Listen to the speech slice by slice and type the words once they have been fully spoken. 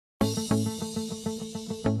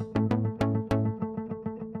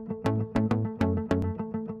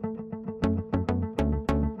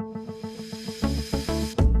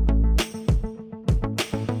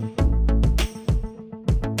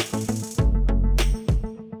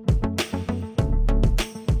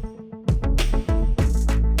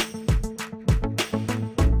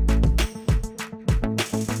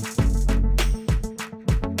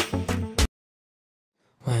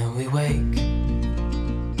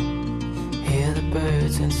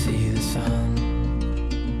birds and see the sun.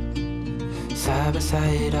 Side by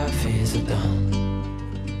side our fears are done.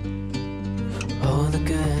 Oh, the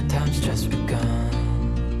good times just begun.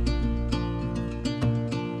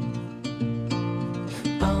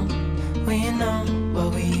 Oh, we know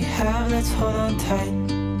what we have, let's hold on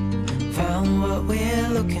tight. Found what we're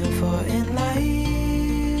looking for in life.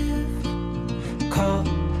 Call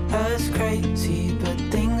us crazy, but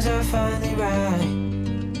things are finally right.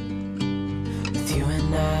 With you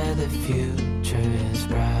and I, the future is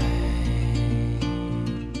bright.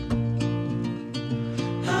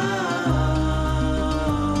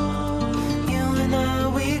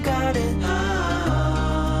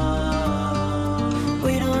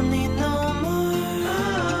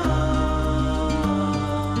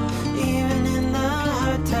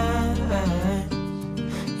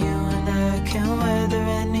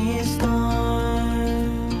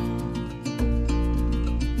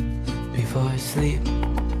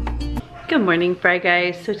 Good morning, Frey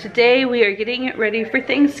guys. So today we are getting it ready for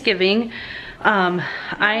Thanksgiving. I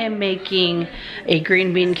am making a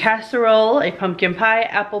green bean casserole, a pumpkin pie,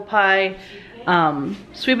 apple pie,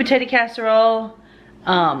 sweet potato casserole,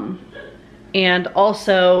 and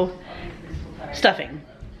also stuffing.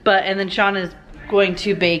 And then Sean is going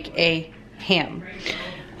to bake a ham.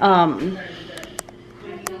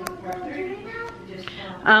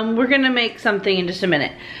 We're gonna make something in just a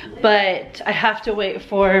minute, but I have to wait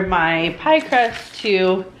for my pie crust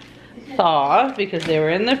to thaw because they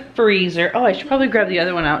were in the freezer. Oh, I should probably grab the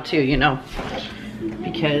other one out too, you know,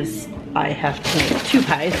 because I have to make 2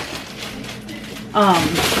 pies.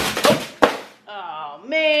 Oh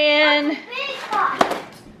man.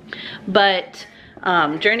 But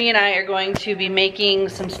Journey and I are going to be making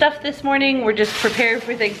some stuff this morning. We're just prepared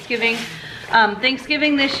for Thanksgiving.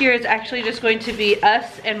 Thanksgiving this year is actually just going to be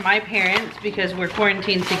us and my parents because we're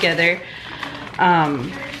quarantined together.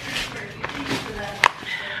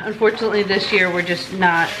 Unfortunately this year we're just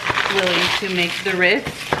not willing to make the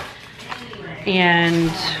risk.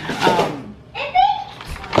 And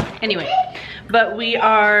anyway, but we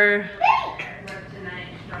are...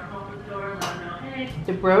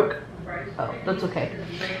 It broke? Oh, that's okay.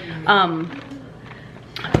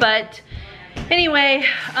 But anyway,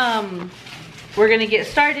 we're gonna get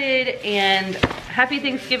started, and happy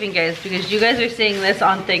Thanksgiving, guys, because you guys are seeing this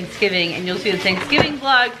on Thanksgiving and you'll see the Thanksgiving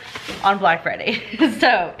vlog on Black Friday.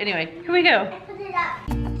 So anyway, here we go.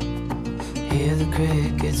 Hear the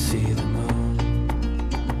crickets, see the moon,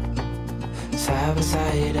 side by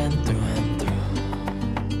side and through and through.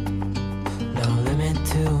 No limit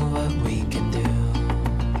to what we can do.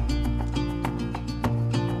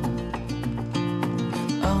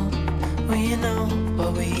 Oh, we know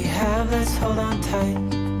what we have, let's hold on tight.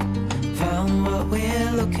 Found what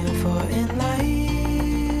we're looking for in life.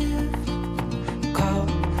 Call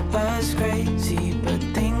us crazy, but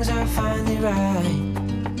things are finally right.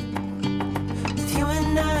 With you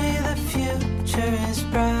and I, the future is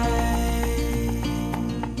bright.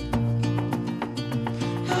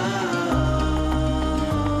 Oh,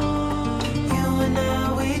 you and I,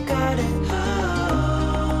 we got it. Oh,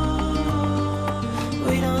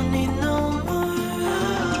 we don't need no more.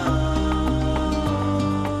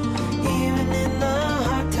 Even in the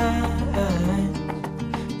hard times,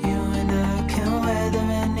 you and I can weather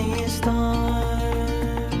any storm.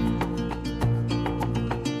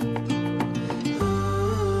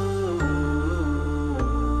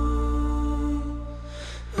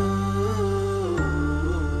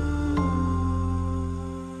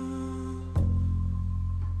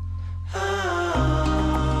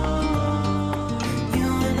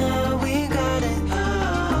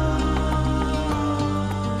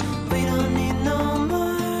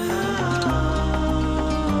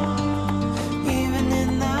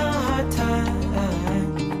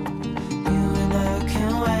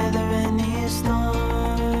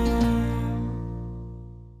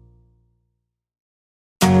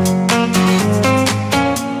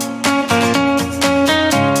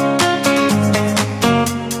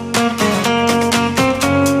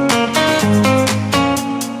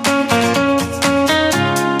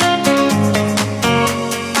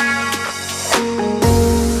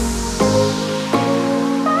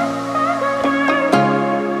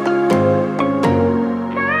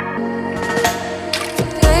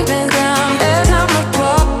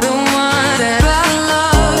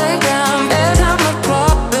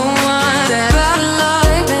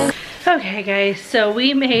 Okay, so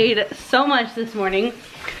we made so much this morning.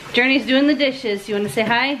 Journey's doing the dishes. You want to say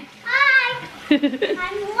hi? Hi! I'm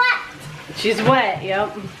wet. She's wet,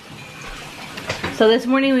 yep. So this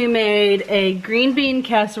morning we made a green bean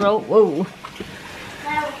casserole. Whoa.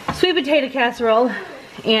 Sweet potato casserole.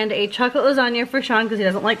 and a chocolate lasagna for Sean because he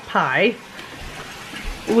doesn't like pie.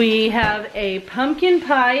 We have a pumpkin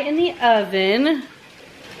pie in the oven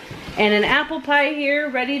and an apple pie here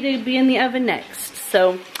ready to be in the oven next.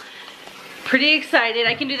 So pretty excited.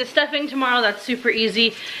 I can do the stuffing tomorrow. That's super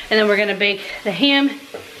easy. And then we're gonna bake the ham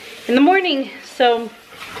in the morning. So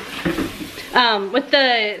with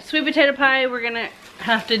the sweet potato pie, we're gonna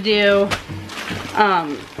have to do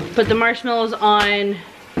put the marshmallows on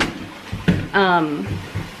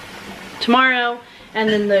tomorrow, and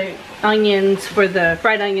then the onions for the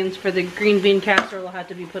fried onions for the green bean casserole will have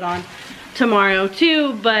to be put on tomorrow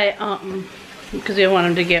too, but because we want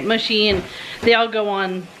them to get mushy, and they all go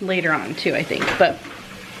on later on too, I think. But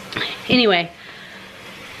anyway,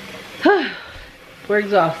 we're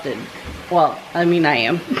exhausted. Well, I mean, I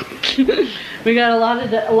am. We got a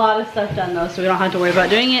lot of stuff done though, so we don't have to worry about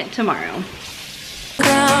doing it tomorrow.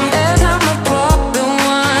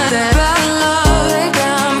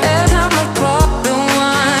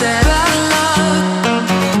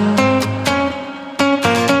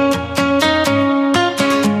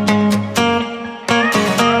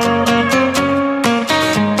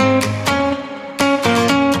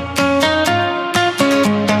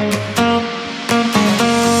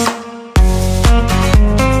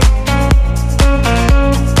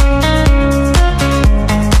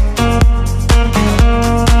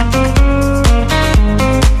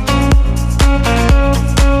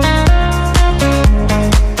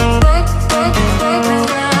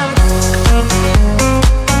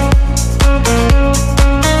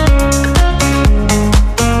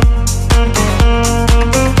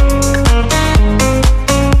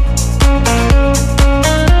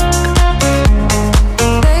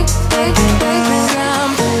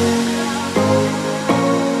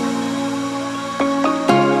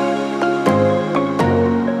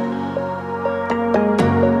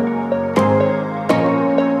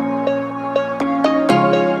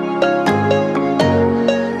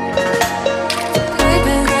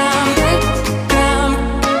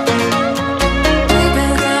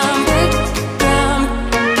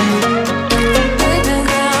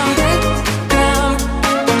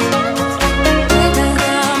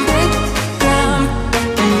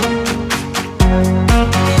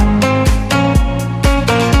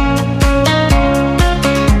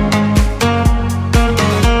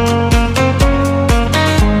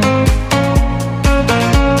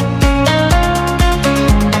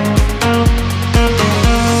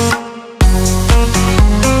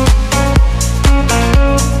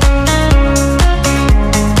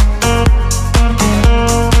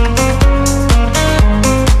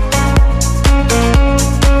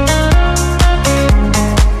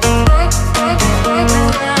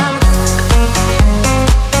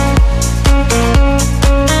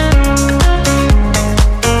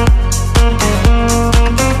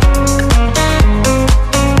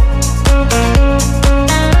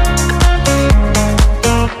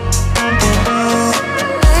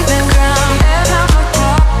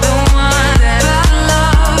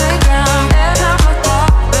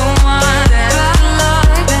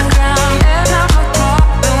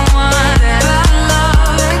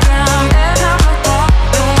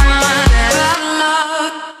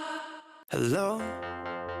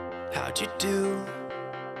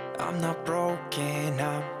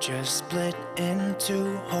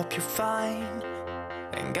 Hope you're fine.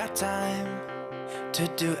 Ain't got time to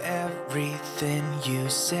do everything you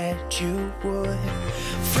said you would.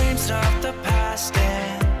 Frames of the past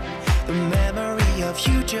and the memory of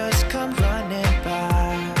you just come running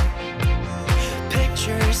by.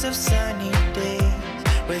 Pictures of sunny days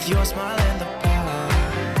with your smile in the bar.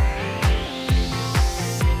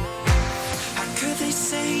 How could they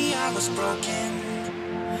say I was broken?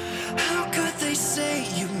 How could they say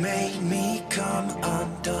you made me come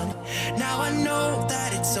undone? Now I know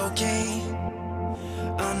that it's okay.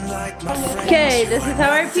 Unlike my friends. Okay, this is how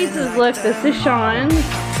our pizzas look. This is Sean's.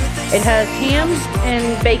 It has ham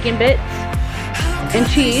and bacon bits and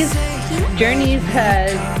cheese. Journey's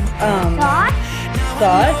has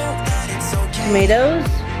sauce, tomatoes,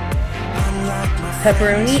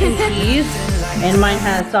 pepperoni and cheese, and mine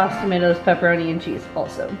has sauce, tomatoes, pepperoni and cheese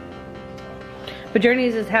also. But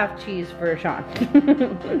Journey's is half cheese for Sean,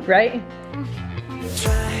 right?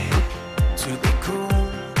 Try to be cool,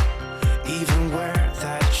 even wear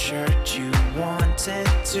that shirt you wanted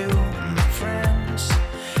to. My friends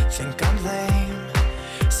think I'm lame.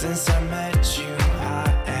 Since I met you,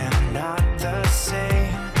 I am not the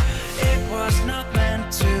same. It was not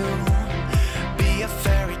meant to be a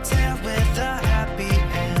fairy tale with a happy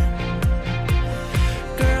end.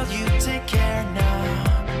 Girl, you take care now.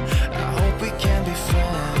 I hope we can be friends.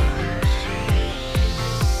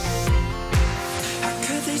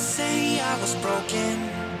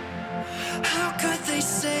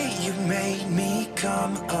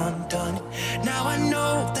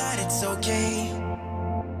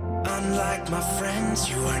 Unlike my friends,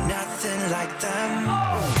 you are nothing like them.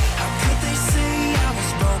 How could they say I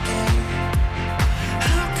was broken?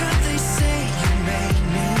 How could they say you made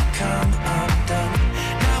me come undone?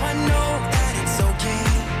 Now I know that it's okay.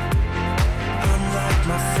 Unlike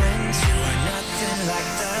my friends, you are nothing like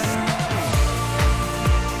them.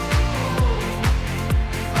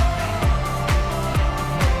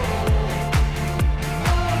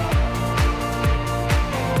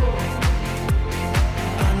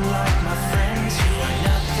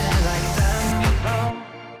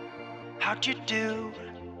 How'd you do?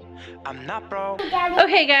 I'm not broke.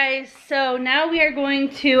 Okay guys, so now we are going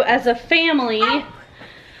to, as a family,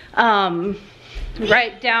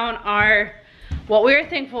 write down what we are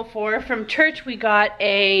thankful for. From church we got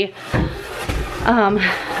a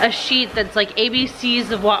sheet that's like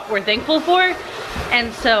ABCs of what we're thankful for.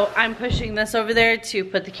 And so I'm pushing this over there to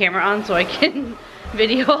put the camera on so I can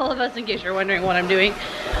video all of us in case you're wondering what I'm doing.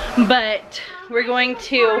 But we're going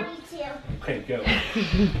to Okay, go.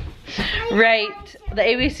 write the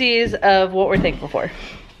ABCs of what we're thankful for.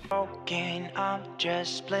 Broken, I'm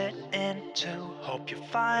just split in two. Hope you're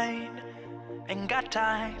fine. Ain't got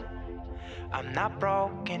time. I'm not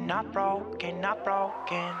broken, not broken, not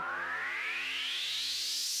broken.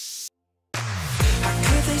 How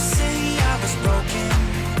could they say I was broken?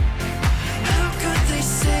 How could they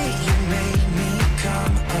say you made me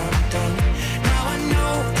come undone? Now I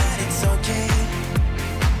know that it's okay.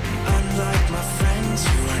 Unlike my friends,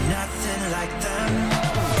 you are nothing like them.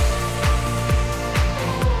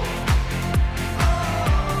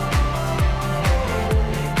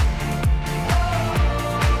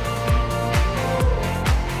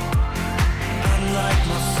 Unlike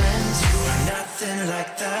my friends, you are nothing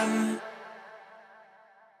like them.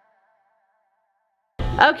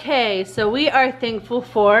 Okay, so we are thankful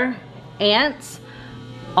for aunts,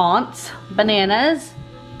 bananas,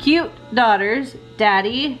 cute daughters,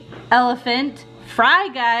 daddy, elephant, fry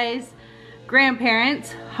guys,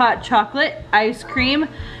 grandparents, hot chocolate, ice cream,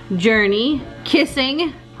 journey,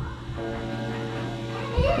 kissing,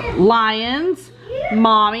 lions,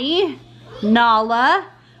 mommy, Nala,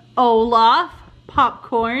 Olaf,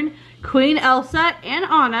 popcorn, Queen Elsa and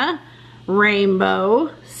Anna,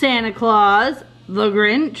 rainbow, Santa Claus, the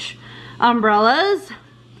Grinch, umbrellas,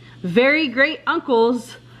 very great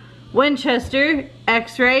uncles, Winchester,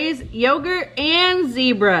 x-rays, yogurt, and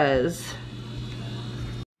zebras.